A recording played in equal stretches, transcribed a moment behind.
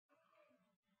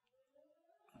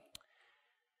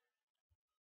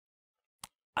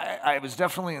I was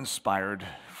definitely inspired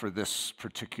for this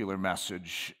particular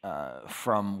message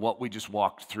from what we just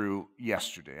walked through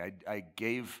yesterday.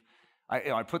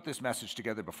 I put this message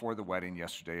together before the wedding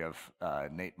yesterday of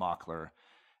Nate Mockler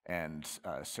and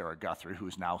Sarah Guthrie, who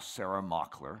is now Sarah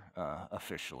Mockler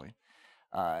officially.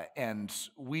 And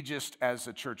we just, as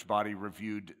a church body,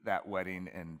 reviewed that wedding,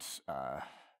 and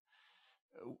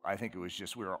I think it was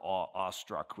just we were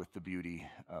awestruck with the beauty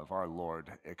of our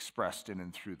Lord expressed in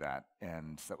and through that,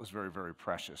 and that was very, very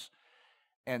precious.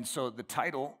 And so the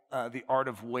title, The Art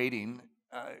of Waiting,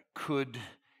 could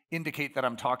indicate that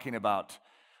I'm talking about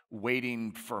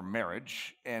waiting for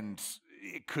marriage, and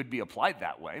it could be applied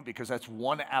that way because that's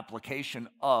one application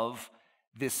of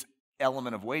this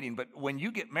element of waiting. But when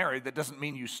you get married, that doesn't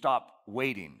mean you stop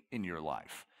waiting in your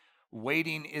life.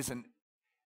 Waiting is an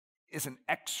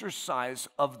exercise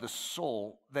of the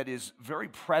soul that is very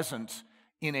present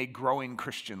in a growing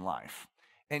Christian life.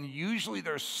 And usually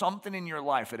there's something in your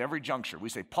life at every juncture. We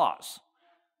say pause.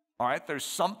 All right, there's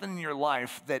something in your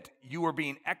life that you are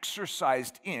being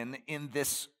exercised in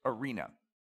this arena.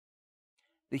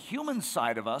 The human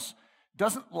side of us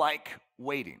doesn't like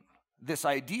waiting. This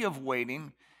idea of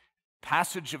waiting,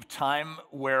 passage of time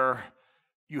where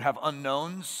you have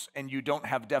unknowns and you don't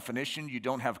have definition, you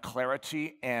don't have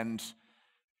clarity, and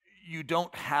you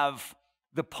don't have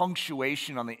the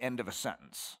punctuation on the end of a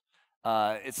sentence.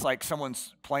 It's like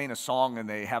someone's playing a song and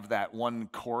they have that one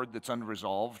chord that's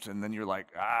unresolved, and then you're like,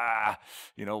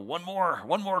 one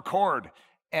more chord.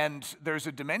 And there's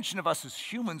a dimension of us as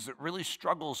humans that really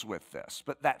struggles with this.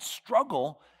 But that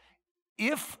struggle,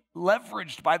 if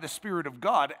leveraged by the Spirit of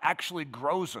God, actually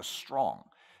grows us strong.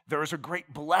 There is a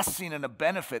great blessing and a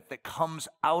benefit that comes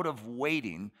out of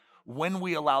waiting when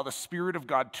we allow the Spirit of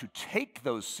God to take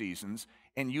those seasons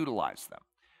and utilize them.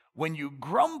 When you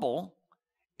grumble,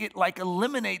 it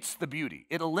eliminates the beauty.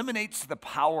 It eliminates the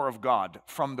power of God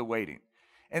from the waiting.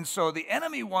 And so the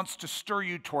enemy wants to stir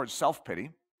you towards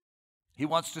self-pity. He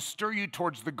wants to stir you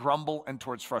towards the grumble and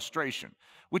towards frustration,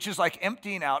 which is like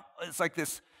emptying out. It's like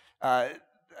this,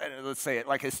 let's say it,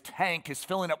 like his tank is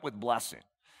filling up with blessing,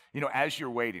 as you're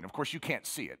waiting. Of course, you can't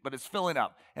see it, but it's filling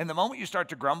up. And the moment you start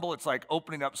to grumble, it's like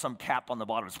opening up some cap on the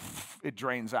bottom. It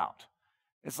drains out.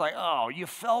 It's like, oh, you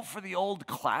fell for the old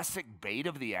classic bait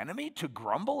of the enemy to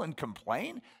grumble and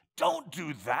complain? Don't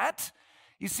do that.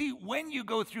 You see, when you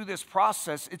go through this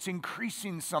process, it's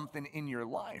increasing something in your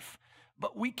life.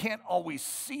 But we can't always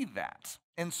see that.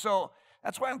 And so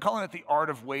that's why I'm calling it the art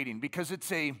of waiting, because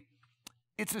it's a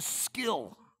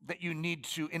skill that you need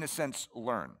to, in a sense,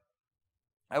 learn.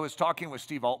 I was talking with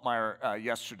Steve Altmeyer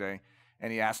yesterday,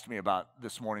 and he asked me about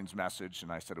this morning's message,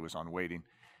 and I said it was on waiting.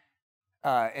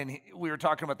 We were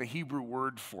talking about the Hebrew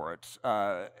word for it,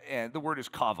 and the word is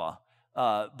kava.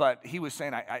 But he was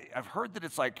saying, I've heard that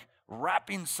it's like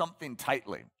wrapping something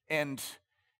tightly, and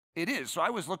it is. So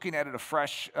I was looking at it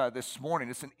afresh this morning.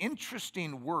 It's an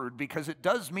interesting word because it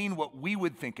does mean what we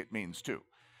would think it means too.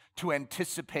 To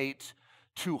anticipate,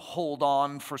 to hold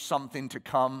on for something to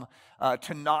come,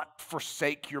 to not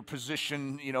forsake your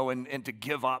position, and to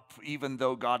give up even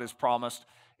though God has promised.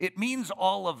 It means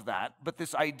all of that, but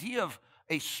this idea of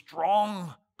a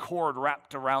strong cord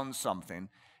wrapped around something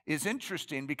is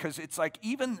interesting because it's like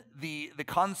even the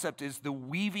concept is the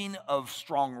weaving of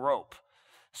strong rope.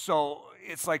 So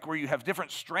it's like where you have different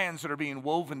strands that are being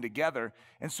woven together.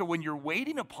 And so when you're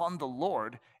waiting upon the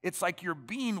Lord, it's like you're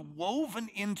being woven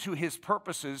into his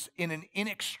purposes in an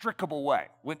inextricable way,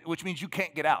 which means you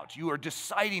can't get out. You are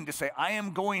deciding to say, I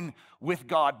am going with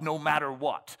God no matter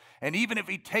what. And even if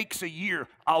he takes a year,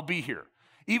 I'll be here.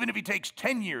 Even if he takes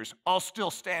 10 years, I'll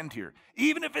still stand here.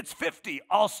 Even if it's 50,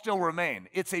 I'll still remain.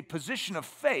 It's a position of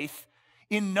faith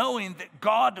in knowing that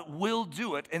God will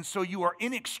do it, and so you are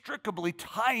inextricably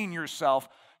tying yourself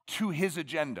to his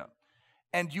agenda,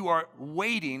 and you are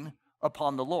waiting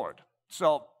upon the Lord.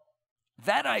 So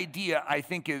that idea, I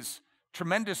think, is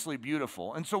tremendously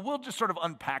beautiful, and so we'll just sort of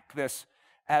unpack this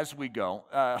as we go.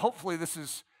 Hopefully this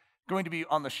is going to be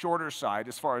on the shorter side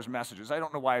as far as messages. I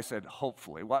don't know why I said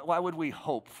hopefully. Why would we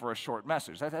hope for a short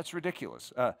message? That's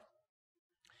ridiculous.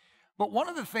 But one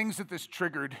of the things that this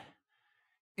triggered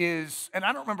is, and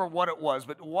I don't remember what it was,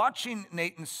 but watching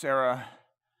Nate and Sarah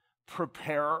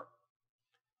prepare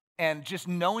and just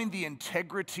knowing the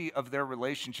integrity of their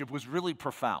relationship was really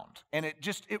profound. And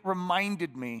it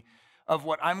reminded me of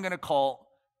what I'm going to call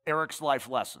Eric's life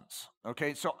lessons,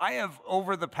 okay? So I have,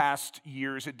 over the past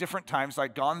years, at different times,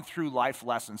 gone through life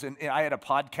lessons. And I had a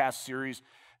podcast series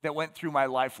that went through my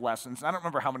life lessons. I don't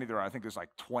remember how many there are. I think there's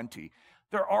like 20.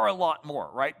 There are a lot more,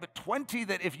 right? But 20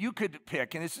 that if you could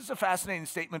pick, and this is a fascinating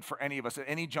statement for any of us at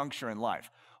any juncture in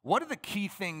life, what are the key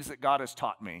things that God has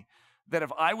taught me that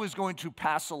if I was going to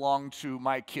pass along to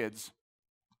my kids,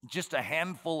 just a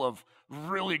handful of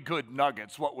really good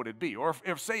nuggets, what would it be? Or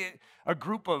if say, a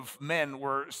group of men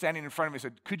were standing in front of me and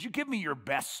said, could you give me your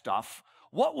best stuff?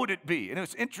 What would it be? And it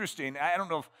was interesting. I don't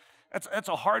know if that's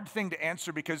a hard thing to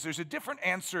answer, because there's a different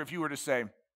answer if you were to say,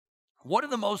 what are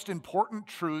the most important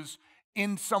truths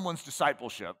in someone's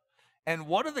discipleship? And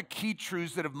what are the key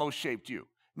truths that have most shaped you?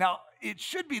 Now, it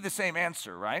should be the same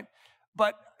answer, right?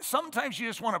 But sometimes you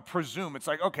just want to presume. It's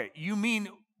like, okay, you mean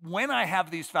when I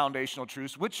have these foundational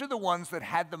truths, which are the ones that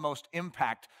had the most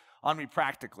impact on me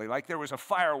practically? Like there was a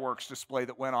fireworks display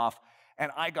that went off,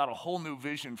 and I got a whole new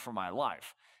vision for my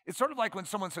life. It's sort of like when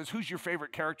someone says, who's your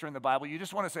favorite character in the Bible? You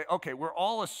just want to say, okay, we're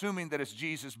all assuming that it's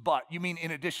Jesus, but you mean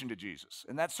in addition to Jesus.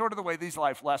 And that's sort of the way these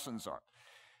life lessons are.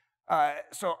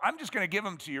 So I'm just going to give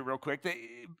them to you real quick.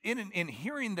 In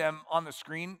hearing them on the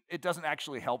screen, it doesn't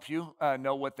actually help you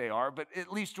know what they are, but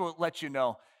at least we'll let you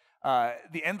know.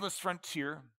 The endless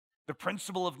frontier, the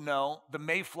principle of no, the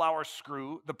Mayflower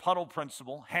screw, the puddle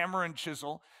principle, hammer and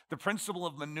chisel, the principle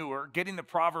of manure, getting the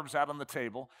Proverbs out on the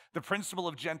table, the principle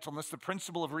of gentleness, the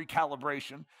principle of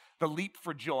recalibration, the leap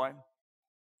for joy,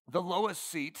 the lowest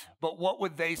seat, but what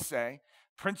would they say?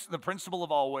 The principle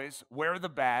of always, wear the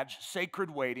badge, sacred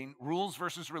waiting, rules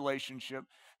versus relationship,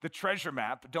 the treasure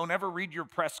map, don't ever read your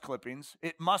press clippings,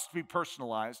 it must be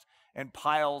personalized, and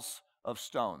piles of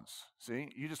stones. See,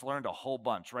 you just learned a whole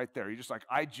bunch right there. You're just like,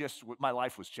 my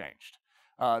life was changed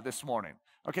this morning.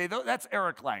 Okay, that's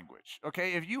Eric language.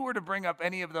 Okay, if you were to bring up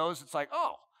any of those, it's like,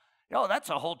 oh, that's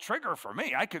a whole trigger for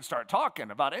me. I could start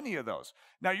talking about any of those.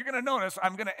 Now, you're going to notice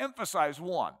I'm going to emphasize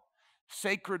one.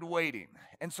 Sacred waiting.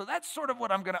 And so that's sort of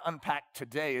what I'm going to unpack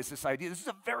today, is this idea. This is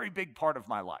a very big part of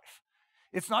my life.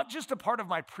 It's not just a part of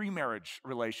my pre-marriage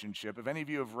relationship. If any of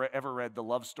you have ever read The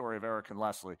Love Story of Eric and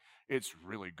Leslie, it's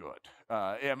really good.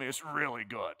 It's really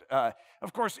good.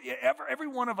 Of course, every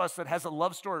one of us that has a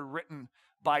love story written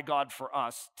by God for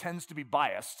us tends to be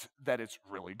biased that it's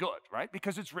really good, right?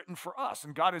 Because it's written for us,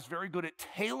 and God is very good at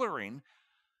tailoring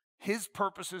his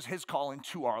purposes, his calling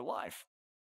to our life.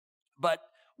 But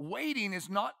waiting has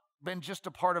not been just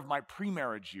a part of my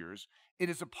pre-marriage years. It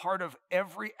is a part of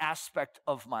every aspect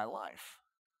of my life.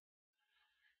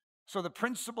 So the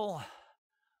principle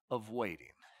of waiting.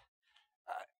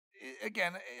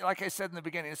 Again, like I said in the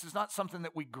beginning, this is not something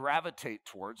that we gravitate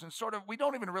towards. And sort of, we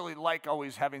don't even really like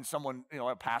always having someone,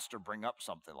 a pastor bring up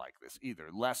something like this either,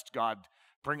 lest God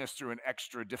bring us through an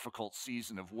extra difficult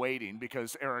season of waiting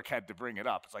because Eric had to bring it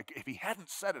up. It's like, if he hadn't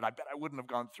said it, I bet I wouldn't have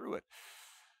gone through it.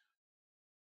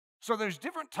 So there's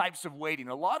different types of waiting.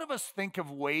 A lot of us think of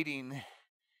waiting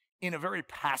in a very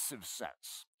passive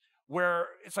sense, where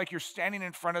it's like you're standing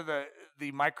in front of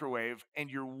the microwave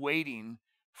and you're waiting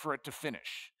for it to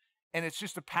finish. And it's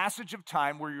just a passage of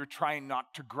time where you're trying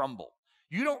not to grumble.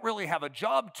 You don't really have a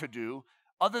job to do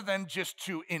other than just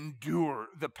to endure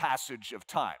the passage of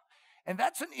time. And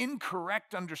that's an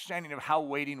incorrect understanding of how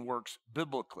waiting works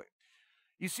biblically.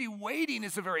 You see, waiting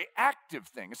is a very active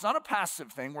thing. It's not a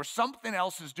passive thing where something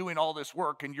else is doing all this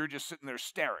work and you're just sitting there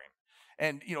staring.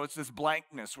 And, it's this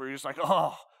blankness where you're just like,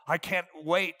 oh, I can't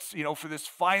wait, for this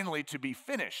finally to be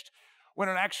finished. When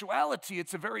in actuality,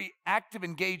 it's a very active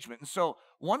engagement. And so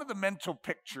one of the mental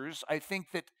pictures I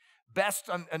think that best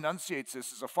enunciates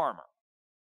this is a farmer.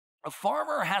 A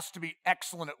farmer has to be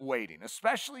excellent at waiting,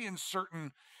 especially in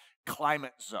certain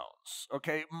climate zones.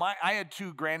 Okay, I had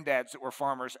two granddads that were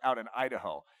farmers out in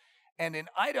Idaho, and in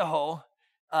Idaho,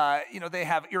 they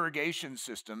have irrigation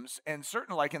systems, and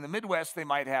certainly, like in the Midwest, they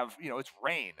might have, it's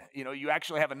rain. You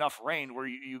actually have enough rain where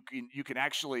you can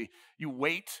actually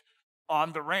wait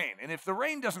on the rain, and if the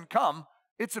rain doesn't come,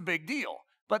 it's a big deal.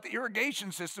 But the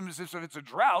irrigation system is, if it's a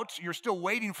drought, you're still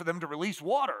waiting for them to release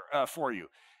water for you.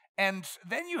 And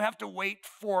then you have to wait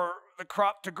for the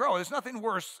crop to grow. There's nothing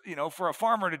worse, for a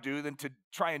farmer to do than to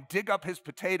try and dig up his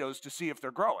potatoes to see if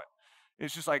they're growing.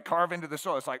 It's just like carve into the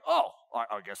soil. It's like, oh,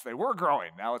 I guess they were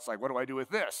growing. Now it's like, what do I do with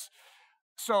this?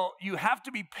 So you have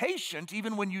to be patient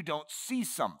even when you don't see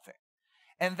something.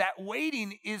 And that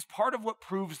waiting is part of what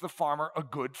proves the farmer a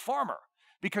good farmer.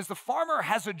 Because the farmer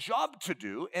has a job to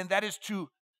do, and that is to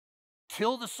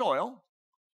till the soil,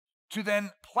 to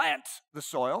then plant the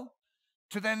soil,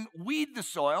 to then weed the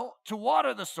soil, to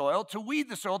water the soil, to weed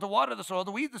the soil, to water the soil,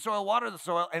 to weed the soil, water the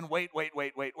soil, and wait.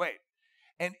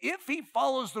 And if he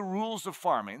follows the rules of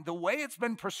farming, the way it's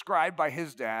been prescribed by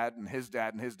his dad and his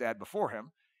dad and his dad before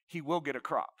him, he will get a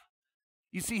crop.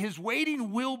 You see, his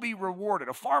waiting will be rewarded.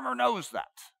 A farmer knows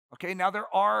that. Okay, now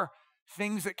there are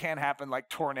things that can happen like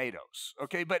tornadoes,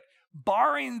 okay? But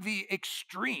barring the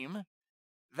extreme,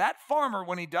 that farmer,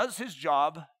 when he does his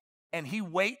job and he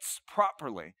waits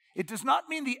properly, it does not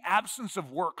mean the absence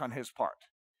of work on his part.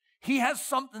 He has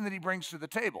something that he brings to the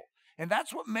table. And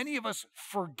that's what many of us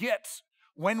forget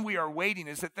when we are waiting,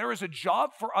 is that there is a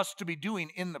job for us to be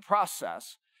doing in the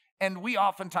process, and we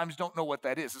oftentimes don't know what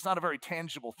that is. It's not a very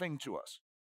tangible thing to us.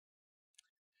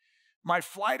 My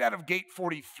flight out of gate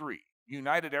 43,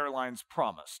 United Airlines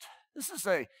promised. This is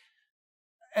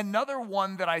another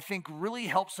one that I think really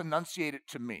helps enunciate it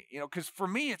to me, because for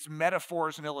me, it's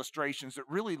metaphors and illustrations that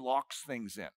really locks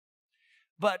things in.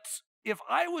 But if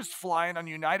I was flying on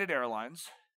United Airlines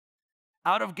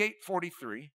out of gate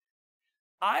 43,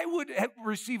 I would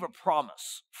receive a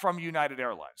promise from United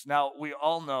Airlines. Now, we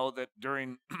all know that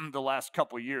during the last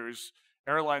couple of years,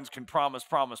 airlines can promise,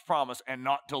 and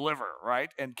not deliver,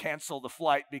 right? And cancel the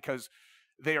flight because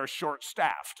they are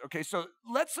short-staffed. Okay, so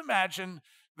let's imagine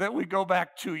that we go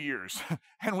back 2 years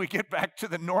and we get back to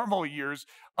the normal years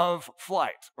of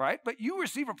flight, right? But you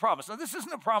receive a promise. Now, this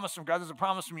isn't a promise from God, this is a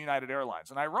promise from United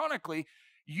Airlines. And ironically,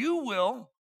 you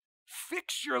will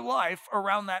fix your life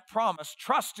around that promise,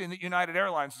 trusting that United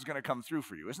Airlines is going to come through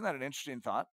for you. Isn't that an interesting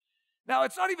thought? Now,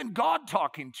 it's not even God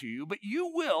talking to you, but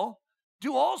you will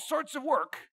do all sorts of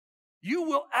work. You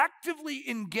will actively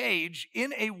engage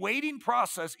in a waiting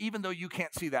process, even though you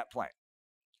can't see that plane.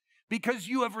 Because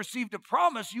you have received a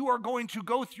promise, you are going to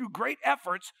go through great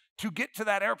efforts to get to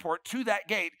that airport, to that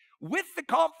gate, with the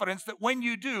confidence that when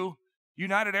you do,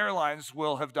 United Airlines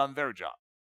will have done their job.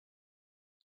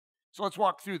 So let's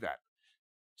walk through that.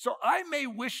 So I may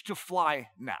wish to fly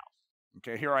now.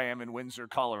 Okay, here I am in Windsor,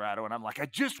 Colorado, and I'm like, I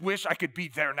just wish I could be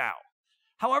there now.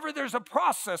 However, there's a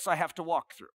process I have to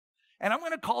walk through, and I'm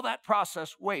going to call that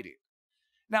process waiting.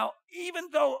 Now, even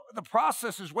though the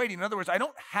process is waiting, in other words, I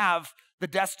don't have the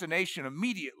destination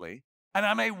immediately, and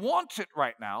I may want it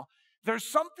right now, there's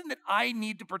something that I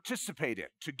need to participate in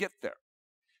to get there.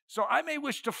 So I may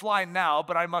wish to fly now,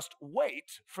 but I must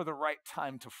wait for the right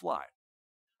time to fly.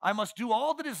 I must do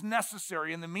all that is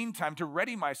necessary in the meantime to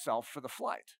ready myself for the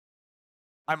flight.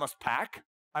 I must pack.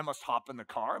 I must hop in the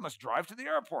car. I must drive to the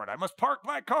airport. I must park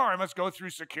my car. I must go through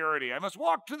security. I must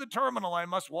walk to the terminal. I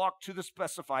must walk to the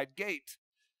specified gate.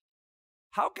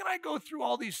 How can I go through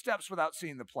all these steps without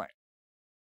seeing the plane?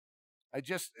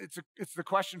 It's the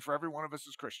question for every one of us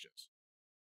as Christians.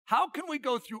 How can we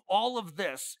go through all of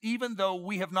this even though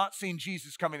we have not seen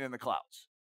Jesus coming in the clouds?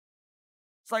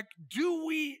 It's like, do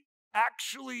we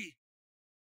actually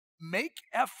make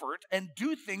effort and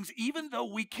do things even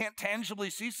though we can't tangibly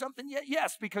see something yet?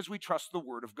 Yes, because we trust the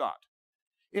Word of God.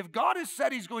 If God has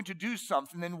said He's going to do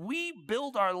something, then we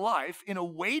build our life in a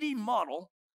waiting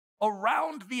model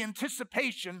around the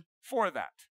anticipation for that.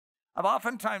 I've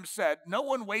oftentimes said no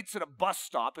one waits at a bus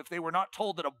stop if they were not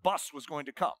told that a bus was going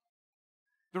to come.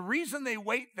 The reason they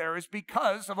wait there is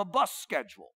because of a bus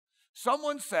schedule.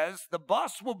 Someone says the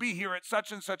bus will be here at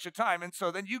such and such a time, and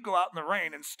so then you go out in the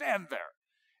rain and stand there.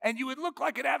 And you would look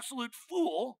like an absolute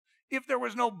fool if there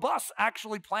was no bus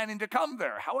actually planning to come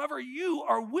there. However, you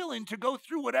are willing to go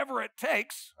through whatever it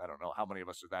takes. I don't know how many of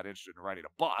us are that interested in riding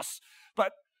a bus,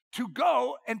 but to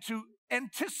go and to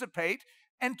anticipate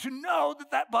and to know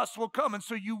that that bus will come. And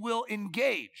so you will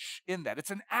engage in that.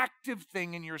 It's an active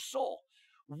thing in your soul.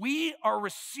 We are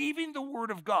receiving the Word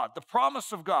of God, the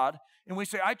promise of God, and we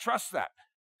say, I trust that.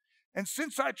 And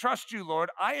since I trust you, Lord,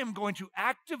 I am going to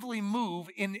actively move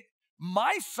in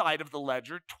my side of the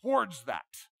ledger towards that.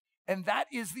 And that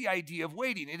is the idea of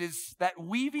waiting. It is that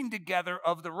weaving together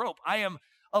of the rope. I am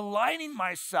aligning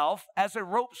myself as a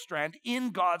rope strand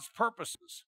in God's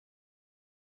purposes.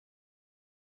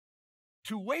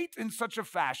 To wait in such a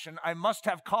fashion, I must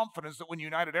have confidence that when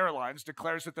United Airlines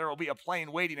declares that there will be a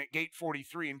plane waiting at gate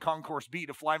 43 in Concourse B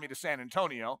to fly me to San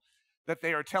Antonio, that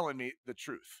they are telling me the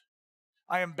truth.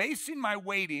 I am basing my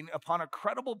waiting upon a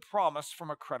credible promise from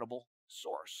a credible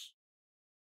source.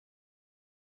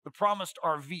 The promised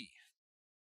RV.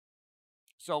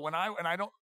 So when I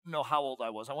don't know how old I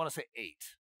was, I want to say 8,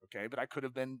 okay, but I could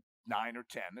have been 9 or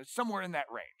 10. It's somewhere in that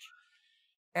range.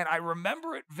 And I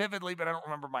remember it vividly, but I don't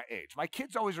remember my age. My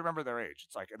kids always remember their age.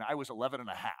 It's like, and I was 11 and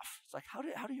a half. It's like, how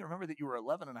do you remember that you were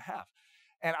 11 and a half?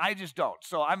 And I just don't.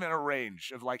 So I'm in a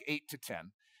range of like 8 to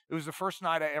 10. It was the first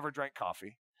night I ever drank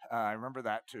coffee. I remember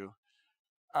that too.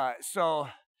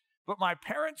 But my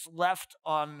parents left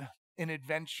on an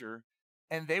adventure,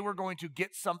 and they were going to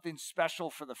get something special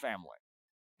for the family.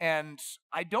 And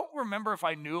I don't remember if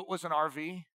I knew it was an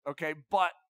RV, okay,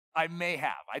 but I may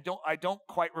have. I don't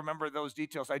quite remember those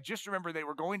details. I just remember they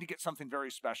were going to get something very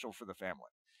special for the family.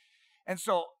 And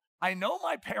so I know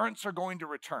my parents are going to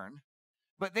return,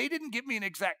 but they didn't give me an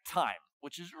exact time,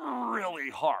 which is really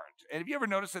hard. And have you ever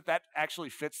noticed that that actually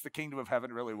fits the kingdom of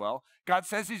heaven really well? God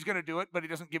says he's going to do it, but he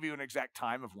doesn't give you an exact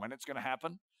time of when it's going to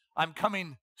happen. I'm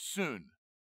coming soon.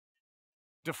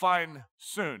 Define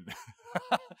soon.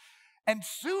 And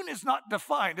soon is not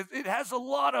defined. It has a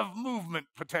lot of movement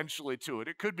potentially to it.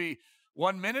 It could be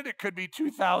 1 minute, it could be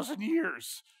 2,000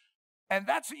 years. And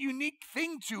that's a unique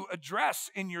thing to address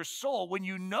in your soul when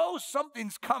you know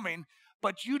something's coming,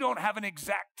 but you don't have an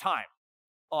exact time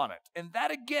on it. And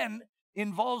that, again,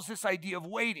 involves this idea of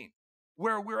waiting,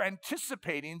 where we're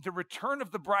anticipating the return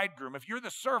of the bridegroom. If you're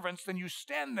the servants, then you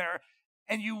stand there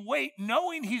and you wait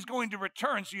knowing he's going to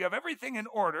return, so you have everything in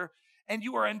order, and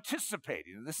you are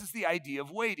anticipating. And this is the idea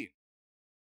of waiting.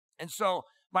 And so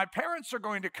my parents are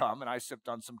going to come, and I sipped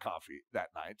on some coffee that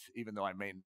night, even though I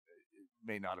may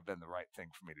not have been the right thing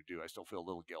for me to do. I still feel a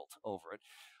little guilt over it.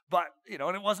 But,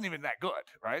 and it wasn't even that good,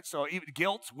 right? So even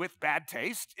guilt with bad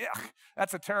taste,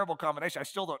 that's a terrible combination. I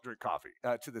still don't drink coffee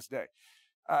to this day.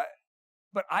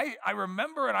 But I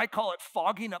remember, and I call it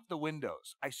fogging up the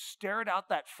windows. I stared out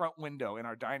that front window in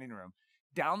our dining room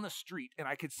down the street, and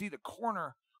I could see the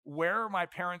corner where my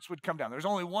parents would come down. There's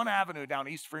only one avenue down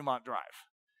East Fremont Drive.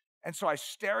 And so I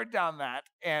stared down that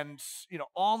and,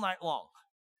 all night long.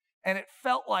 And it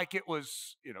felt like it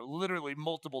was, literally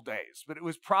multiple days, but it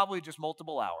was probably just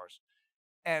multiple hours.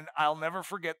 And I'll never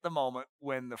forget the moment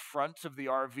when the front of the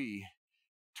RV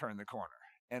turned the corner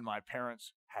and my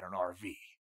parents had an RV.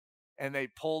 And they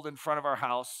pulled in front of our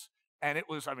house. And it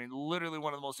was, literally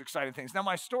one of the most exciting things. Now,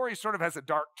 my story sort of has a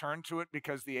dark turn to it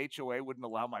because the HOA wouldn't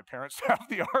allow my parents to have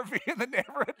the RV in the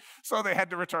neighborhood, so they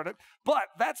had to return it. But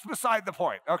that's beside the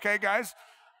point, okay, guys?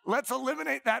 Let's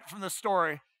eliminate that from the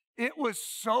story. It was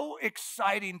so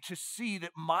exciting to see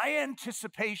that my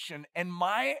anticipation and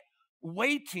my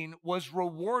waiting was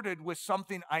rewarded with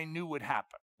something I knew would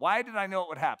happen. Why did I know it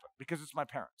would happen? Because it's my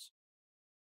parents.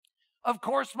 Of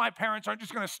course, my parents aren't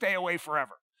just going to stay away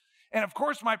forever. And of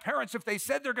course, my parents, if they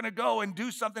said they're going to go and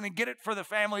do something and get it for the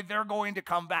family, they're going to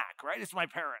come back, right? It's my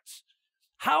parents.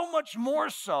 How much more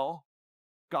so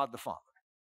God the Father?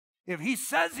 If he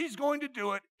says he's going to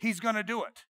do it, he's going to do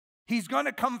it. He's going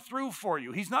to come through for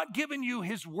you. He's not giving you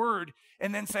his word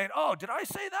and then saying, oh, did I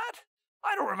say that?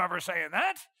 I don't remember saying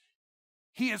that.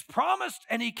 He has promised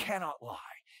and he cannot lie.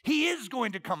 He is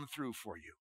going to come through for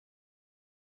you.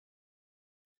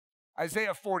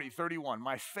 Isaiah 40:31,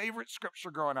 my favorite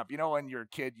scripture growing up. When you're a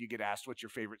kid, you get asked what your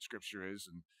favorite scripture is,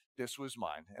 and this was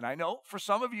mine. And I know for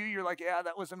some of you, you're like, yeah,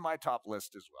 that was in my top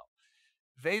list as well.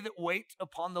 They that wait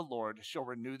upon the Lord shall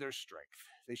renew their strength.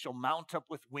 They shall mount up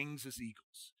with wings as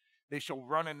eagles. They shall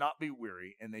run and not be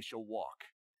weary, and they shall walk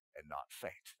and not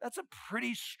faint. That's a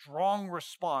pretty strong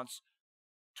response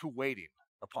to waiting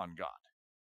upon God.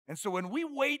 And so when we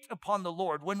wait upon the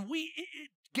Lord, when we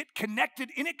get connected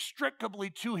inextricably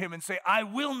to him and say, I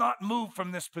will not move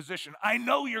from this position. I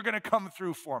know you're going to come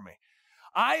through for me.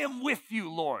 I am with you,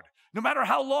 Lord, no matter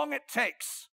how long it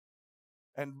takes.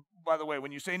 And by the way,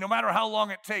 when you say no matter how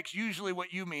long it takes, usually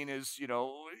what you mean is,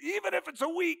 even if it's a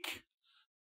week,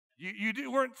 you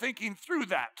weren't thinking through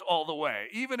that all the way.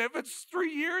 Even if it's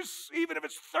 3 years, even if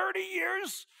it's 30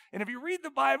 years. And if you read the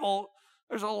Bible,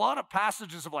 there's a lot of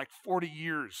passages of like 40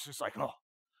 years. It's like, oh,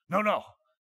 no.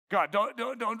 God,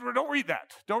 don't read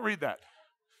that. Don't read that.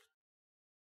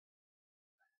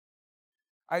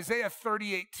 Isaiah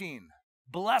 30:18.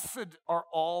 Blessed are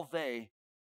all they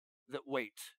that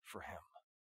wait for him.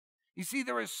 You see,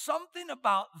 there is something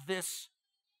about this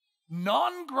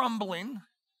non-grumbling,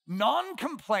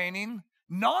 non-complaining,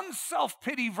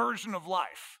 non-self-pity version of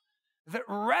life that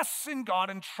rests in God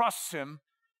and trusts him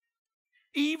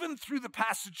even through the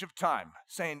passage of time,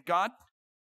 saying, God,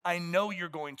 I know you're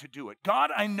going to do it. God,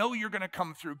 I know you're going to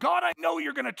come through. God, I know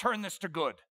you're going to turn this to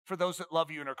good for those that love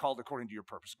you and are called according to your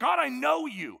purpose. God, I know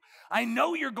you. I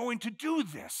know you're going to do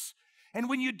this. And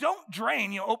when you don't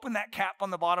drain, you open that cap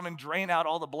on the bottom and drain out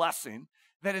all the blessing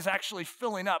that is actually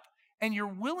filling up, and you're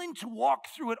willing to walk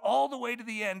through it all the way to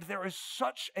the end, there is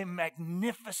such a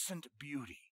magnificent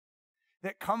beauty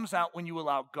that comes out when you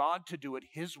allow God to do it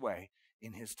his way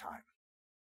in his time.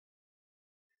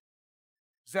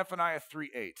 Zephaniah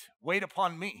 3:8, wait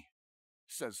upon me,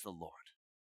 says the Lord.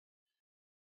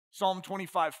 Psalm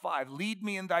 25:5, lead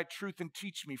me in thy truth and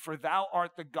teach me, for thou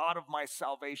art the God of my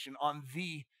salvation. On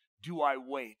thee do I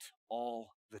wait all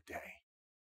the day.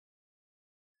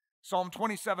 Psalm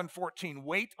 27:14,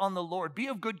 wait on the Lord. Be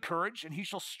of good courage, and he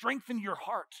shall strengthen your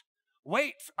heart.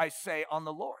 Wait, I say, on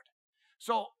the Lord.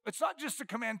 So it's not just a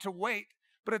command to wait,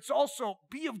 but it's also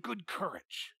be of good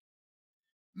courage.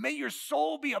 May your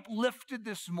soul be uplifted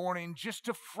this morning just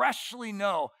to freshly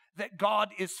know that God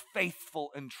is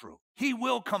faithful and true. He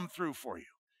will come through for you.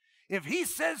 If he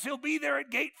says he'll be there at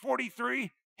gate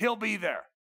 43, he'll be there.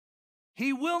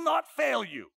 He will not fail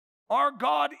you. Our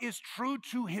God is true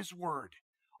to his word.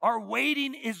 Our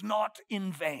waiting is not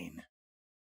in vain.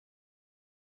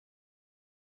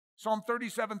 Psalm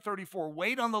 37:34,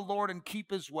 wait on the Lord and keep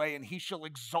his way, and he shall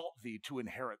exalt thee to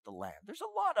inherit the land. There's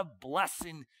a lot of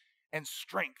blessing and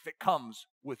strength that comes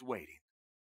with waiting.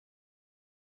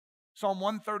 Psalm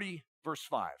 130, verse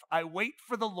 5, I wait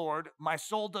for the Lord, my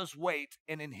soul does wait,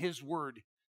 and in his word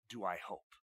do I hope.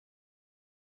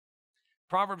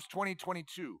 Proverbs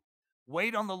 20:22,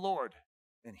 wait on the Lord,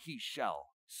 and he shall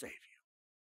save you.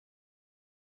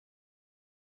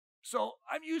 So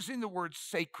I'm using the word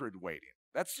sacred waiting.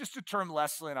 That's just a term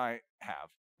Leslie and I have,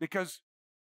 because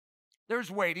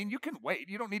there's waiting. You can wait.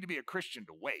 You don't need to be a Christian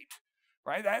to wait,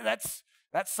 right? That's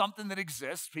something that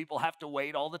exists. People have to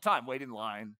wait all the time, wait in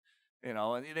line,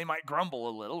 and they might grumble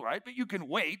a little, right? But you can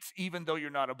wait even though you're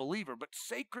not a believer. But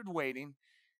sacred waiting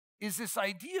is this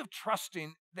idea of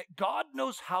trusting that God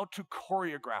knows how to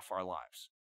choreograph our lives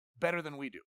better than we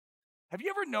do. Have you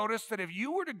ever noticed that if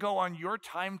you were to go on your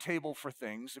timetable for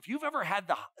things, if you've ever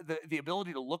had the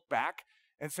ability to look back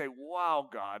and say, wow,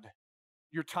 God,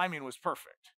 your timing was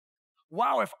perfect.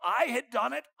 Wow, if I had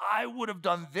done it, I would have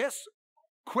done this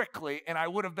quickly and I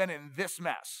would have been in this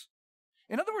mess.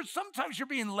 In other words, sometimes you're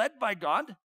being led by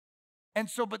God,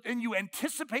 but then you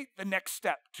anticipate the next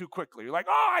step too quickly. You're like,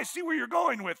 oh, I see where you're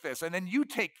going with this. And then you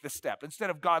take the step instead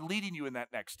of God leading you in that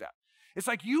next step. It's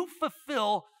like you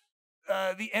fulfill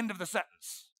the end of the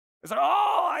sentence. It's like,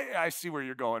 oh, I see where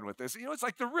you're going with this. It's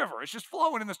like the river. It's just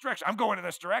flowing in this direction. I'm going in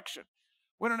this direction.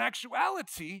 When in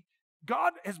actuality,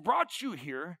 God has brought you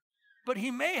here, but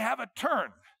he may have a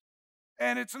turn,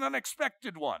 and it's an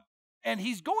unexpected one. And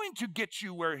he's going to get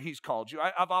you where he's called you.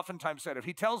 I've oftentimes said, if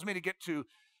he tells me to get to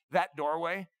that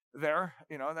doorway there,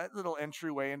 that little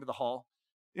entryway into the hall,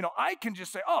 I can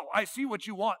just say, oh, I see what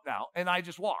you want now, and I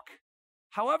just walk.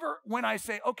 However, when I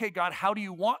say, okay, God, how do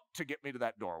you want to get me to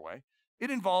that doorway?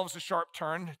 It involves a sharp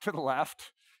turn to the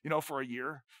left, for a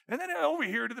year, and then over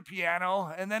here to the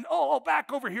piano, and then,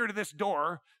 back over here to this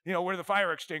door, where the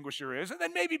fire extinguisher is, and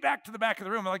then maybe back to the back of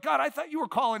the room. I'm like, God, I thought you were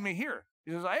calling me here.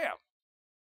 He says, I am.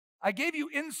 I gave you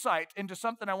insight into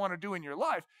something I want to do in your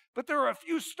life, but there are a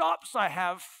few stops I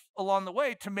have along the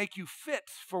way to make you fit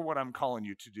for what I'm calling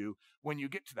you to do when you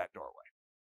get to that doorway.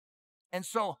 And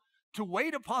so to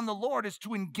wait upon the Lord is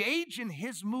to engage in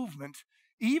his movement,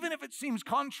 even if it seems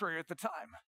contrary at the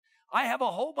time. I have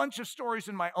a whole bunch of stories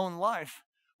in my own life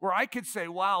where I could say,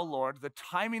 wow, Lord, the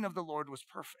timing of the Lord was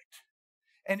perfect.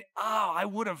 And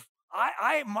what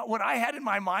I had in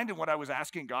my mind and what I was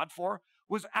asking God for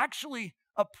was actually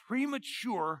a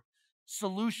premature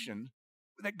solution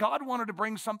that God wanted to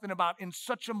bring something about in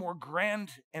such a more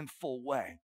grand and full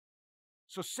way.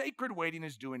 So sacred waiting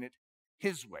is doing it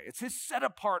his way. It's his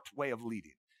set-apart way of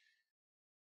leading.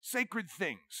 Sacred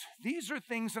things. These are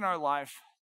things in our life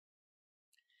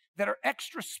that are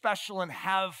extra special and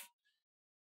have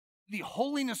the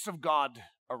holiness of God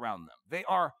around them. They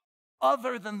are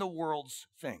other than the world's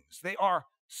things. They are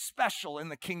special in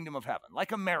the kingdom of heaven,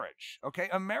 like a marriage, okay?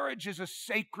 A marriage is a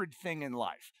sacred thing in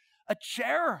life. A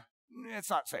chair, it's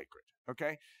not sacred,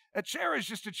 okay? A chair is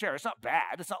just a chair. It's not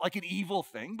bad. It's not like an evil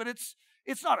thing, but it's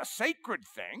not a sacred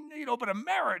thing, but a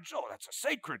marriage, that's a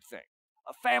sacred thing.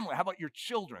 A family, how about your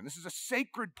children? This is a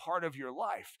sacred part of your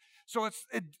life. So it's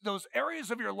those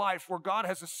areas of your life where God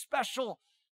has a special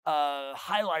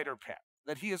highlighter pen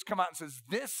that he has come out and says,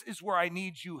 this is where I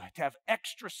need you to have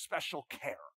extra special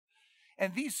care.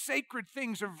 And these sacred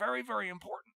things are very, very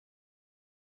important.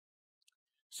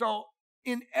 So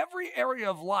in every area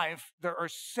of life, there are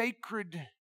sacred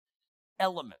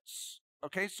elements.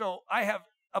 Okay, so I have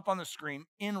up on the screen,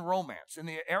 in romance. In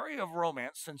the area of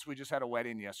romance, since we just had a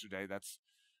wedding yesterday, that's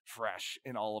fresh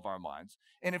in all of our minds.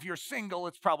 And if you're single,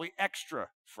 it's probably extra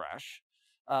fresh.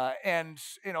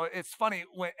 It's funny,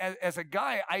 as a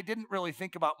guy, I didn't really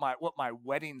think about what my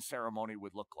wedding ceremony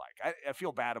would look like. I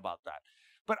feel bad about that.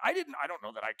 But I don't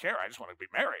know that I care. I just want to be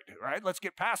married, right? Let's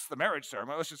get past the marriage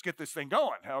ceremony. Let's just get this thing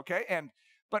going, okay?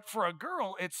 But for a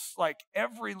girl, it's like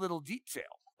every little detail.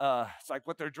 It's like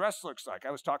what their dress looks like.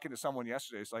 I was talking to someone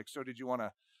yesterday. It's like, so did you want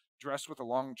to dress with a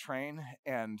long train?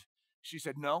 And she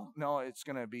said, no, it's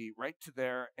going to be right to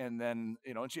there. And then,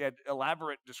 and she had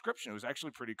elaborate description. It was actually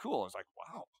pretty cool. I was like,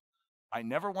 wow, I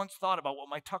never once thought about what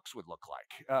my tux would look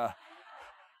like.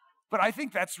 But I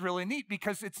think that's really neat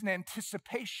because it's an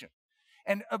anticipation.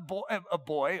 And a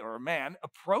boy or a man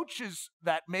approaches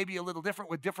that maybe a little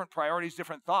different with different priorities,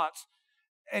 different thoughts.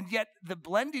 And yet the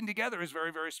blending together is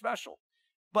very, very special.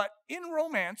 But in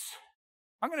romance,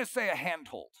 I'm going to say a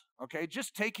handhold, okay?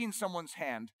 Just taking someone's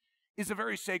hand is a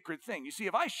very sacred thing. You see,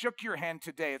 if I shook your hand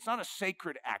today, it's not a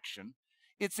sacred action.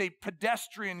 It's a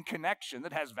pedestrian connection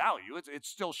that has value. It's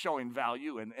still showing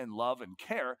value and love and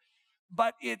care,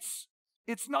 but it's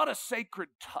not a sacred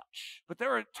touch. But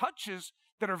there are touches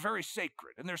that are very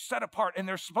sacred, and they're set apart, and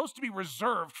they're supposed to be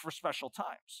reserved for special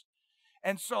times.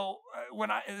 And so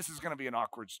this is going to be an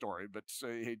awkward story, but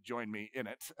hey, join me in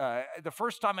it. The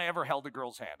first time I ever held a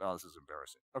girl's hand, this is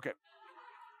embarrassing. Okay.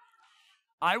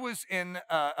 I was in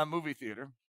a movie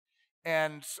theater,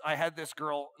 and I had this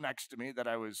girl next to me that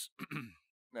I was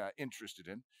interested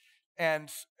in.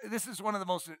 And this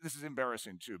is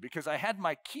embarrassing too, because I had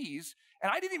my keys,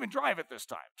 and I didn't even drive at this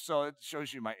time. So it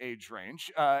shows you my age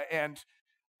range. And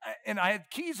I had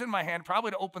keys in my hand,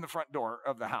 probably to open the front door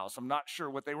of the house. I'm not sure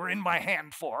what they were in my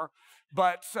hand for,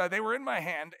 but they were in my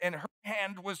hand, and her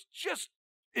hand was just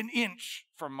an inch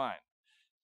from mine.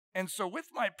 And so with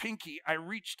my pinky, I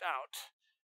reached out,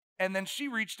 and then she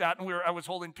reached out, and I was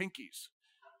holding pinkies.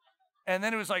 And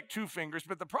then it was like 2 fingers.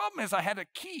 But the problem is I had a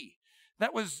key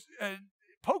that was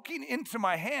poking into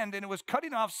my hand, and it was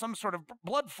cutting off some sort of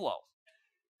blood flow.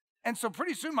 And so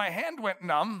pretty soon my hand went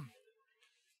numb.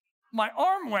 My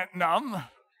arm went numb.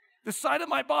 The side of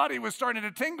my body was starting to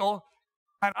tingle,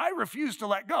 and I refused to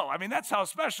let go. I mean, that's how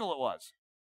special it was.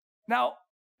 Now,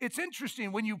 it's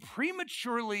interesting. When you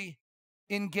prematurely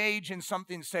engage in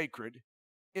something sacred,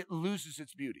 it loses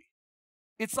its beauty.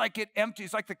 It's like it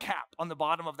empties, like the cap on the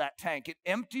bottom of that tank. It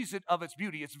empties it of its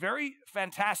beauty. It's very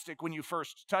fantastic when you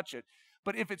first touch it.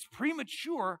 But if it's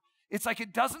premature, it's like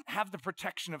it doesn't have the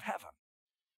protection of heaven.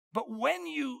 But when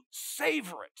you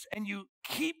savor it and you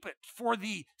keep it for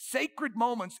the sacred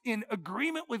moments in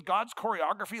agreement with God's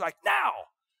choreography, like now,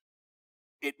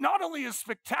 it not only is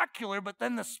spectacular, but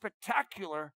then the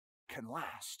spectacular can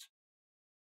last.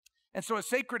 And so a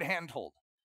sacred handhold,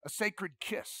 a sacred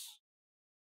kiss,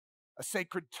 a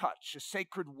sacred touch, a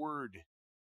sacred word,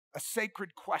 a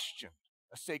sacred question,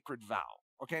 a sacred vow.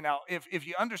 Okay, now, if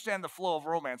you understand the flow of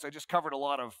romance, I just covered a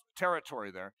lot of territory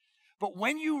there. But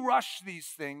when you rush these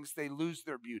things, they lose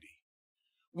their beauty.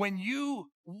 When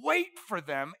you wait for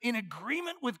them in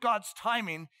agreement with God's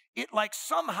timing, it like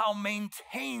somehow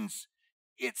maintains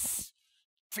its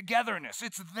togetherness.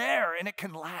 It's there and it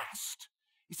can last.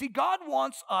 You see, God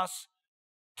wants us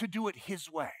to do it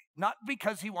his way, not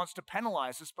because he wants to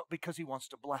penalize us, but because he wants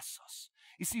to bless us.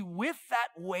 You see, with that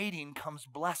waiting comes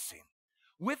blessing.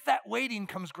 With that waiting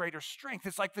comes greater strength.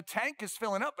 It's like the tank is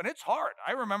filling up, and it's hard.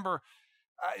 I remember,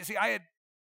 I had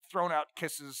thrown out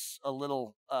kisses a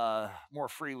little more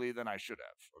freely than I should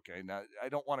have. Okay, now I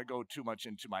don't want to go too much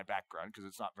into my background because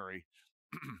it's not very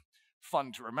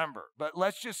fun to remember. But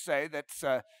let's just say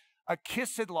that a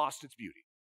kiss had lost its beauty,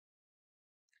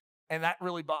 and that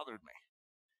really bothered me.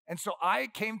 And so I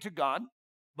came to God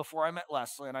before I met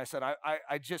Leslie, and I said,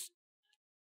 I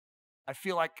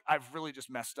feel like I've really just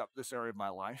messed up this area of my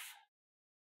life.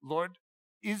 Lord,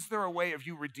 is there a way of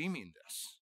you redeeming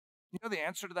this? You know the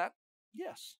answer to that?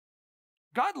 Yes.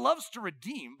 God loves to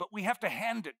redeem, but we have to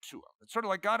hand it to him. It's sort of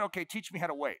like, God, okay, teach me how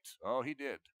to wait. Oh, he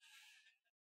did.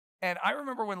 And I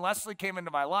remember when Leslie came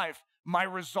into my life, my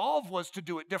resolve was to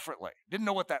do it differently. Didn't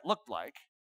know what that looked like.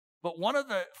 But one of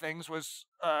the things was,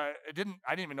 I didn't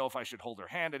even know if I should hold her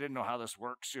hand. I didn't know how this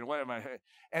works. You know, what am I?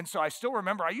 And so I still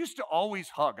remember I used to always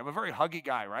hug. I'm a very huggy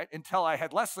guy, right? Until I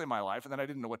had Leslie in my life, and then I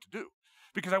didn't know what to do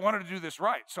because I wanted to do this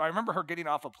right. So I remember her getting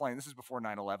off a plane. This is before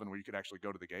 9/11, where you could actually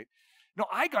go to the gate. No,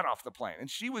 I got off the plane, and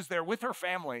she was there with her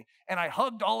family, and I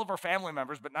hugged all of her family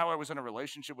members. But now I was in a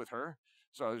relationship with her,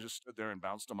 so I just stood there and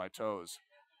bounced on my toes.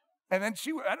 And then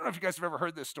I don't know if you guys have ever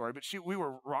heard this story, but we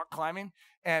were rock climbing,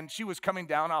 and she was coming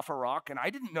down off a rock, and I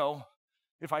didn't know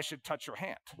if I should touch her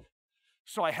hand.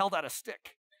 So I held out a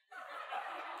stick.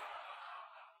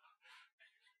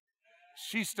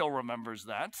 She still remembers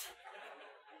that.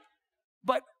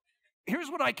 But here's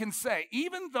what I can say.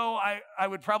 Even though I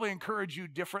would probably encourage you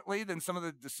differently than some of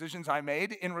the decisions I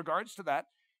made in regards to that,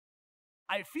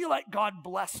 I feel like God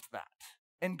blessed that.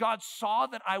 And God saw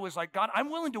that I was like, God,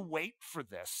 I'm willing to wait for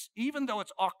this, even though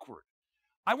it's awkward.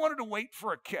 I wanted to wait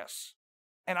for a kiss.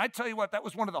 And I tell you what, that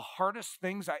was one of the hardest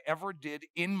things I ever did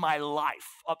in my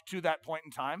life up to that point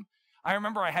in time. I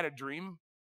remember I had a dream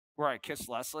where I kissed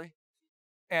Leslie.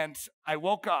 And I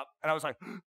woke up and I was like,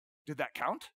 did that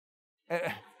count?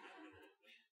 And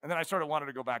then I sort of wanted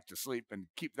to go back to sleep and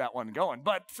keep that one going.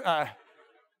 But the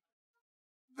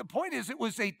point is, it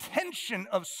was a tension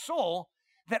of soul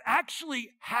that actually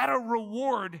had a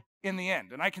reward in the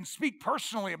end. And I can speak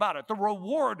personally about it. The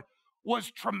reward was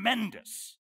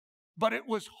tremendous. But it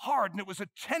was hard, and it was a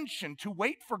tension to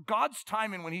wait for God's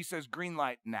time, and when he says green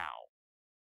light now.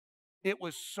 It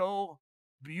was so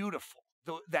beautiful.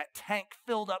 That tank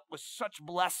filled up with such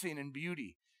blessing and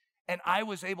beauty. And I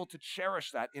was able to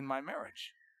cherish that in my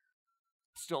marriage,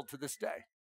 still to this day.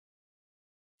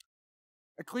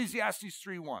 Ecclesiastes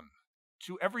 3:1,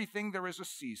 to everything there is a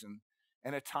season,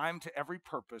 and a time to every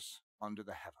purpose under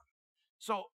the heaven.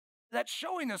 So that's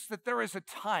showing us that there is a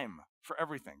time for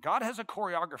everything. God has a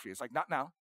choreography. It's like, not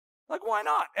now. Like, why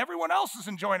not? Everyone else is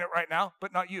enjoying it right now,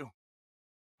 but not you.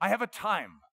 I have a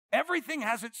time. Everything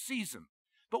has its season.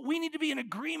 But we need to be in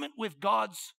agreement with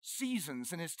God's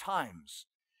seasons and his times.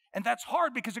 And that's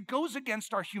hard because it goes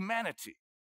against our humanity.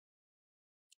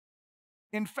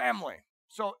 In family.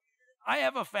 So I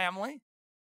have a family.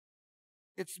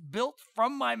 It's built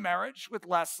from my marriage with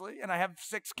Leslie, and I have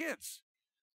 6 kids.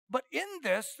 But in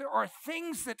this, there are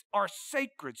things that are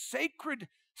sacred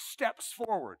steps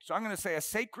forward. So I'm going to say a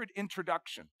sacred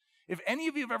introduction. If any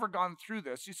of you have ever gone through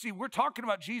this, you see, we're talking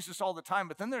about Jesus all the time,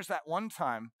 but then there's that one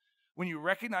time when you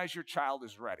recognize your child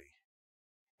is ready,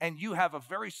 and you have a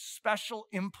very special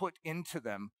input into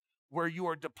them where you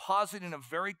are depositing a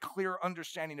very clear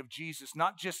understanding of Jesus,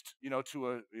 not just, to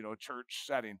a church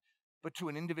setting, but to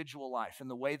an individual life in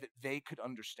the way that they could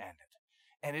understand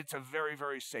it. And it's a very,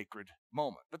 very sacred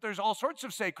moment. But there's all sorts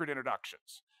of sacred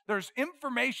introductions. There's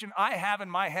information I have in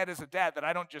my head as a dad that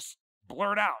I don't just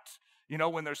blurt out,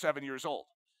 when they're 7 years old.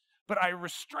 But I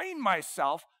restrain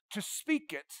myself to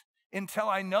speak it until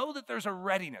I know that there's a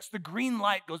readiness. The green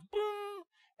light goes boom,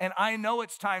 and I know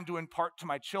it's time to impart to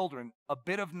my children a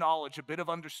bit of knowledge, a bit of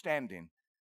understanding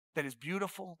that is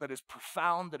beautiful, that is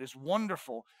profound, that is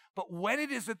wonderful. But when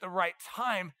it is at the right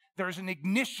time, there's an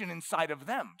ignition inside of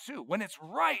them too. When it's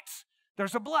right,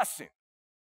 there's a blessing,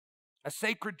 a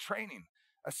sacred training,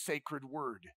 a sacred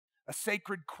word, a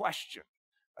sacred question,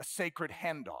 a sacred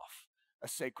handoff, a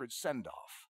sacred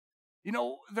send-off.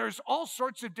 There's all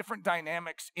sorts of different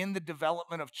dynamics in the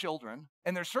development of children,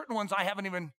 and there's certain ones I haven't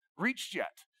even reached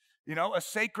yet. A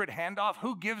sacred handoff.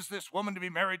 Who gives this woman to be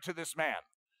married to this man?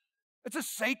 It's a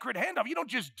sacred handoff. You don't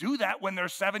just do that when they're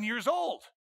 7 years old.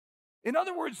 In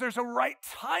other words, there's a right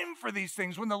time for these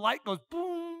things when the light goes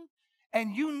boom,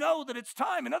 and you know that it's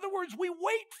time. In other words, we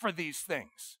wait for these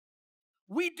things.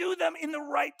 We do them in the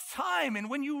right time, and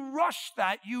when you rush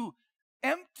that, you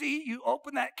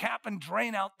open that cap and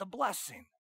drain out the blessing.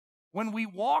 When we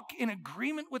walk in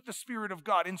agreement with the Spirit of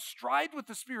God, in stride with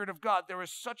the Spirit of God, there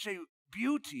is such a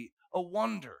beauty, a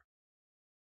wonder.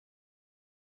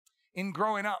 In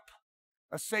growing up,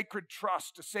 a sacred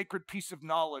trust, a sacred piece of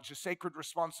knowledge, a sacred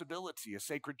responsibility, a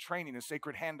sacred training, a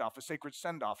sacred handoff, a sacred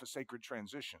send-off, a sacred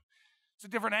transition. It's a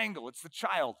different angle. It's the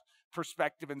child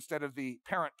perspective instead of the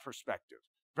parent perspective.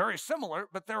 Very similar,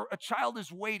 but a child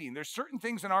is waiting. There's certain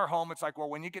things in our home, it's like, well,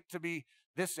 when you get to be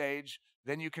this age,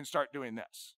 then you can start doing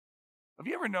this. Have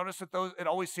you ever noticed that it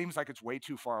always seems like it's way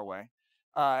too far away?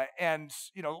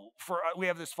 We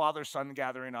have this father-son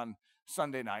gathering on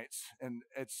Sunday nights, and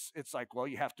it's like, well,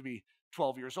 you have to be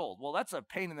 12 years old. Well, that's a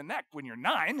pain in the neck when you're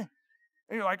 9. And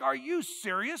you're like, are you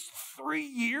serious? 3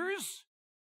 years?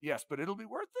 Yes, but it'll be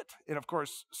worth it. And of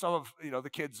course, some of, the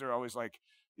kids are always like,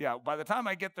 yeah, by the time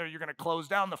I get there, you're going to close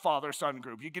down the father-son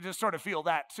group. You can just sort of feel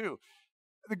that too.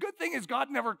 The good thing is God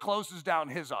never closes down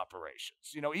his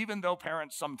operations, even though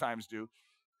parents sometimes do.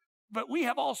 But we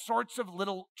have all sorts of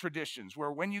little traditions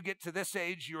where when you get to this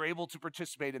age, you're able to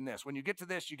participate in this. When you get to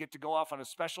this, you get to go off on a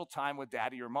special time with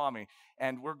daddy or mommy,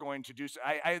 and we're going to do so.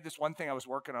 I had this one thing I was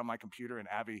working on my computer, and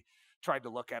Abby tried to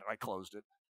look at it. I closed it.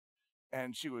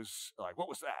 And she was like, what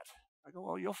was that? I go,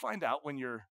 well, you'll find out when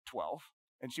you're 12.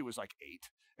 And she was like 8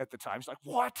 at the time. She's like,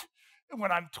 what? And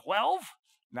when I'm 12?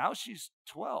 Now she's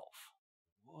 12.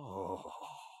 Whoa.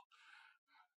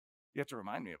 You have to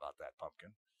remind me about that,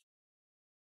 Pumpkin.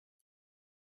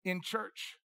 In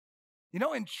church,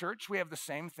 in church we have the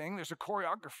same thing. There's a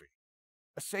choreography,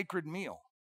 a sacred meal.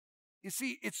 You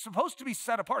see, it's supposed to be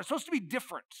set apart. It's supposed to be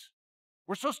different.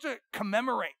 We're supposed to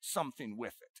commemorate something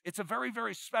with it. It's a very,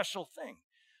 very special thing.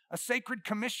 A sacred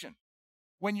commission.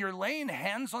 When you're laying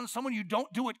hands on someone, you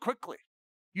don't do it quickly.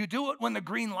 You do it when the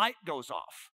green light goes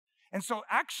off. And so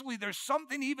actually there's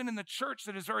something even in the church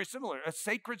that is very similar, a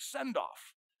sacred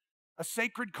send-off. A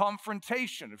sacred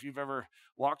confrontation. If you've ever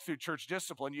walked through church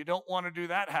discipline, you don't want to do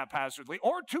that haphazardly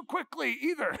or too quickly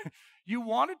either. You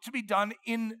want it to be done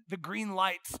in the green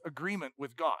light agreement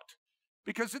with God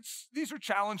because these are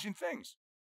challenging things.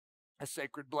 A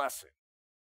sacred blessing.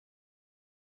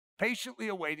 Patiently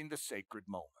awaiting the sacred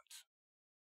moment.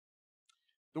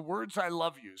 The words I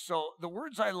love you. So the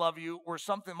words I love you were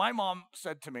something my mom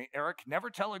said to me, Eric, never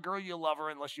tell a girl you love her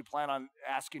unless you plan on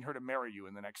asking her to marry you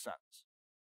in the next sentence.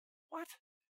 What?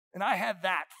 And I had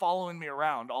that following me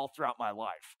around all throughout my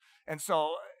life. And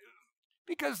so,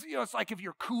 because, it's like if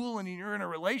you're cool and you're in a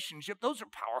relationship, those are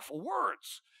powerful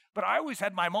words. But I always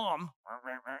had my mom,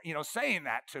 saying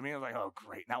that to me. I was like, oh,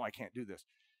 great, now I can't do this.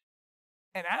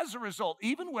 And as a result,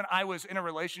 even when I was in a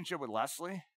relationship with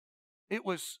Leslie, there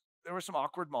were some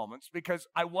awkward moments because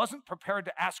I wasn't prepared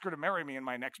to ask her to marry me in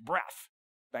my next breath,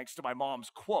 thanks to my mom's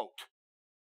quote.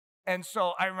 And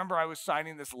so I remember I was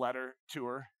signing this letter to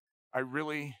her. I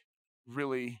really,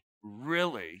 really,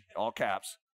 really, all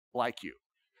caps, like you.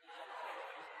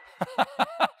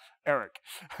 Eric.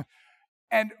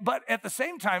 But at the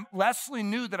same time, Leslie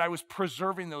knew that I was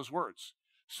preserving those words.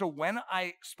 So when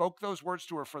I spoke those words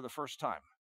to her for the first time,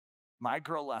 my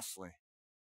girl Leslie,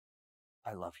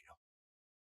 I love you.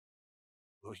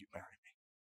 Will you marry me?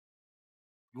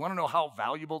 You want to know how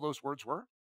valuable those words were?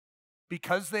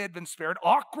 Because they had been spared,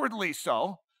 awkwardly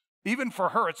so. Even for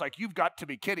her, it's like, you've got to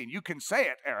be kidding. You can say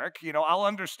it, Eric. I'll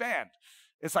understand.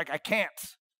 It's like, I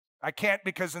can't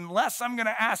because unless I'm going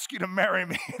to ask you to marry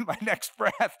me in my next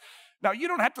breath. Now, you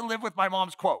don't have to live with my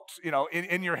mom's quotes,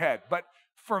 in your head. But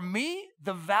for me,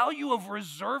 the value of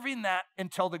reserving that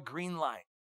until the green light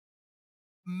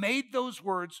made those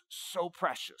words so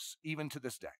precious, even to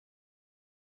this day.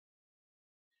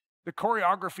 The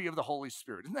choreography of the Holy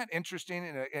Spirit. Isn't that interesting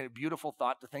and a beautiful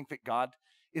thought to think that God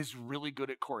is really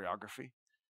good at choreography?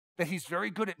 That he's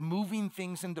very good at moving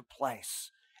things into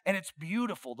place. And it's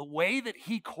beautiful. The way that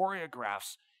he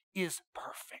choreographs is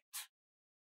perfect.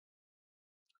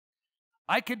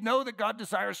 I could know that God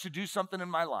desires to do something in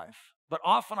my life, but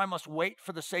often I must wait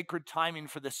for the sacred timing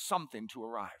for this something to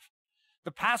arrive.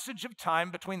 The passage of time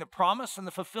between the promise and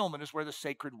the fulfillment is where the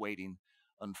sacred waiting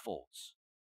unfolds.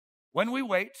 When we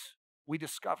wait, we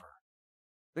discover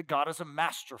that God is a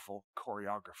masterful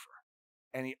choreographer,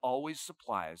 and he always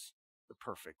supplies the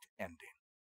perfect ending.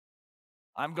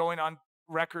 I'm going on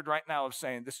record right now of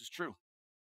saying this is true.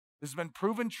 This has been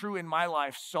proven true in my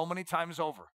life so many times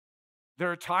over.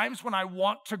 There are times when I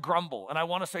want to grumble, and I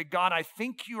want to say, God, I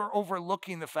think you are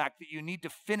overlooking the fact that you need to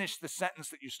finish the sentence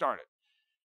that you started.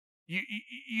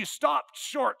 You stopped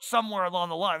short somewhere along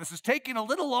the line. This is taking a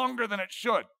little longer than it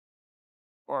should.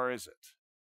 Or is it?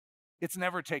 It's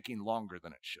never taking longer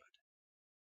than it should.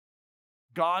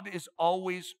 God is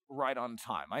always right on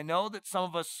time. I know that some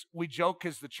of us, we joke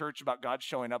as the church about God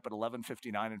showing up at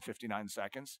 11:59 and 59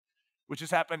 seconds, which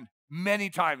has happened many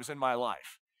times in my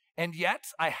life. And yet,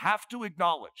 I have to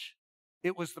acknowledge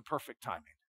it was the perfect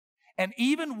timing. And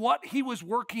even what he was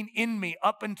working in me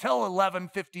up until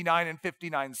 11:59 and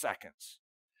 59 seconds,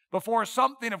 before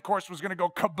something, of course, was going to go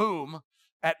kaboom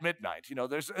at midnight.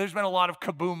 There's been a lot of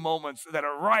kaboom moments that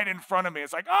are right in front of me.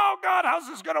 It's like, oh, God, how's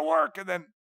this going to work? And then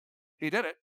he did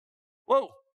it. Whoa,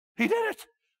 he did it.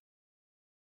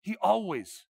 He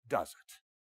always does it.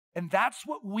 And that's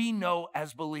what we know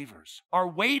as believers. Our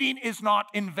waiting is not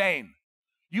in vain.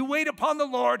 You wait upon the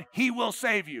Lord, he will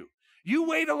save you. You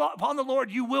wait upon the Lord,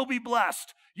 you will be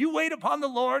blessed. You wait upon the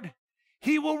Lord,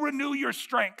 he will renew your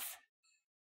strength.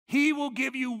 He will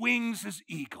give you wings as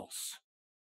eagles.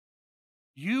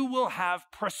 You will have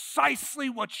precisely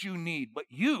what you need, but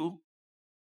you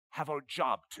have a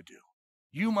job to do.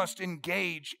 You must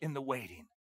engage in the waiting.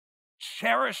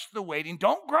 Cherish the waiting.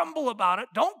 Don't grumble about it.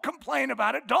 Don't complain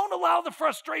about it. Don't allow the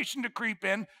frustration to creep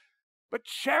in, but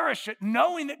cherish it,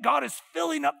 knowing that God is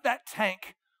filling up that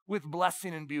tank with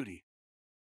blessing and beauty.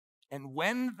 And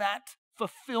when that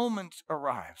fulfillment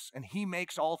arrives, and he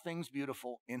makes all things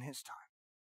beautiful in his time,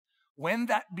 when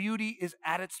that beauty is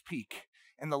at its peak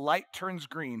and the light turns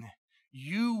green,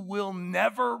 you will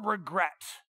never regret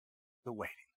the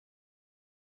waiting.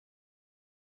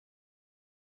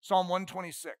 Psalm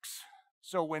 126.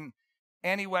 So when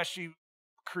Annie Weshy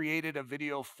created a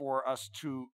video for us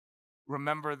to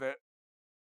remember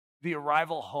the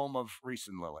arrival home of Reese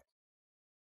and Lily,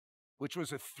 which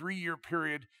was a 3-year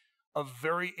period of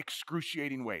very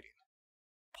excruciating waiting.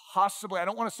 Possibly, I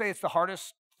don't want to say it's the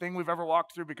hardest thing we've ever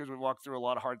walked through because we've walked through a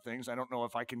lot of hard things. I don't know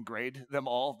if I can grade them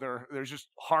all. They're just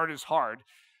hard as hard.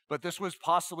 But this was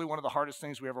possibly one of the hardest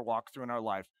things we ever walked through in our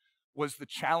life, was the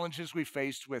challenges we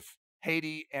faced with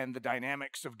Haiti and the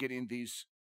dynamics of getting these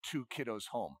 2 kiddos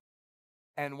home.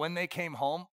 And when they came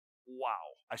home, wow.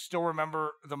 I still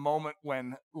remember the moment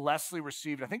when Leslie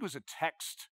received, I think it was a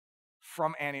text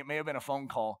from Annie, it may have been a phone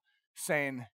call,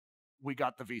 saying, we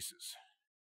got the visas.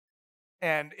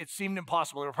 And it seemed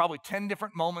impossible. There were probably 10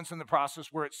 different moments in the process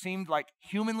where it seemed like,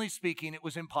 humanly speaking, it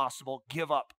was impossible.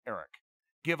 Give up, Eric.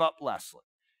 Give up, Leslie.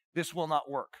 This will not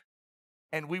work.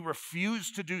 And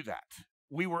refused to do that.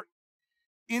 We were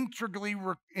integrally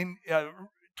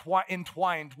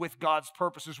entwined with God's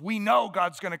purposes. We know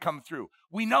God's going to come through.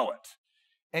 We know it.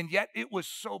 And yet it was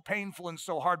so painful and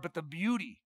so hard. But the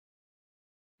beauty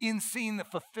in seeing the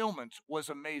fulfillment was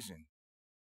amazing.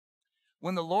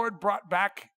 When the Lord brought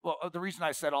back, well, the reason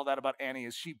I said all that about Annie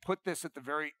is she put this at the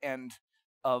very end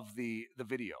of the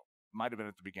video. Might have been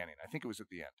at the beginning. I think it was at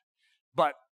the end.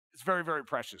 But it's very, very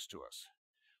precious to us.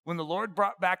 When the Lord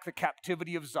brought back the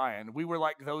captivity of Zion, we were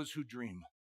like those who dream.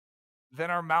 Then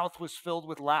our mouth was filled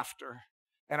with laughter,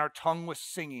 and our tongue was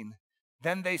singing.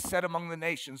 Then they said among the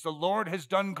nations, the Lord has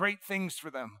done great things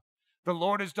for them. The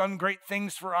Lord has done great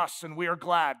things for us, and we are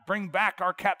glad. Bring back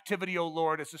our captivity, O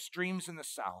Lord, as the streams in the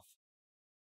south.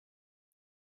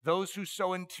 Those who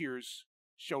sow in tears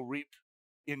shall reap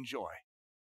in joy.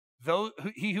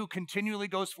 He who continually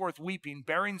goes forth weeping,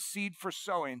 bearing seed for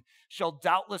sowing, shall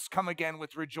doubtless come again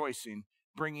with rejoicing,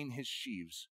 bringing his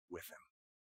sheaves with him.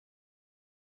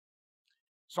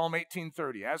 Psalm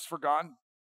 18:30, as for God,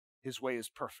 his way is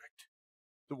perfect.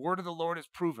 The word of the Lord is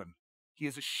proven. He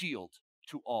is a shield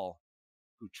to all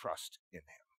who trust in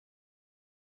him.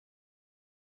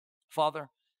 Father,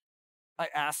 I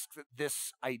ask that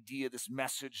this idea, this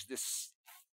message, this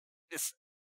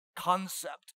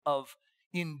concept of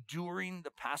enduring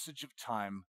the passage of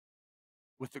time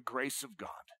with the grace of God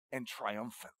and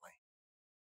triumphantly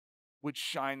would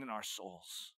shine in our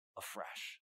souls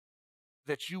afresh.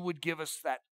 That you would give us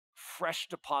that fresh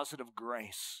deposit of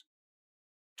grace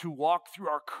to walk through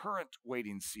our current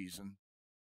waiting season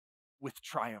with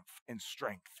triumph and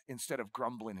strength instead of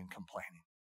grumbling and complaining.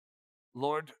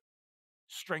 Lord,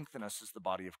 strengthen us as the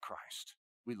body of Christ.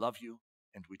 We love you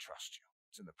and we trust you.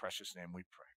 It's in the precious name we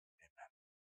pray.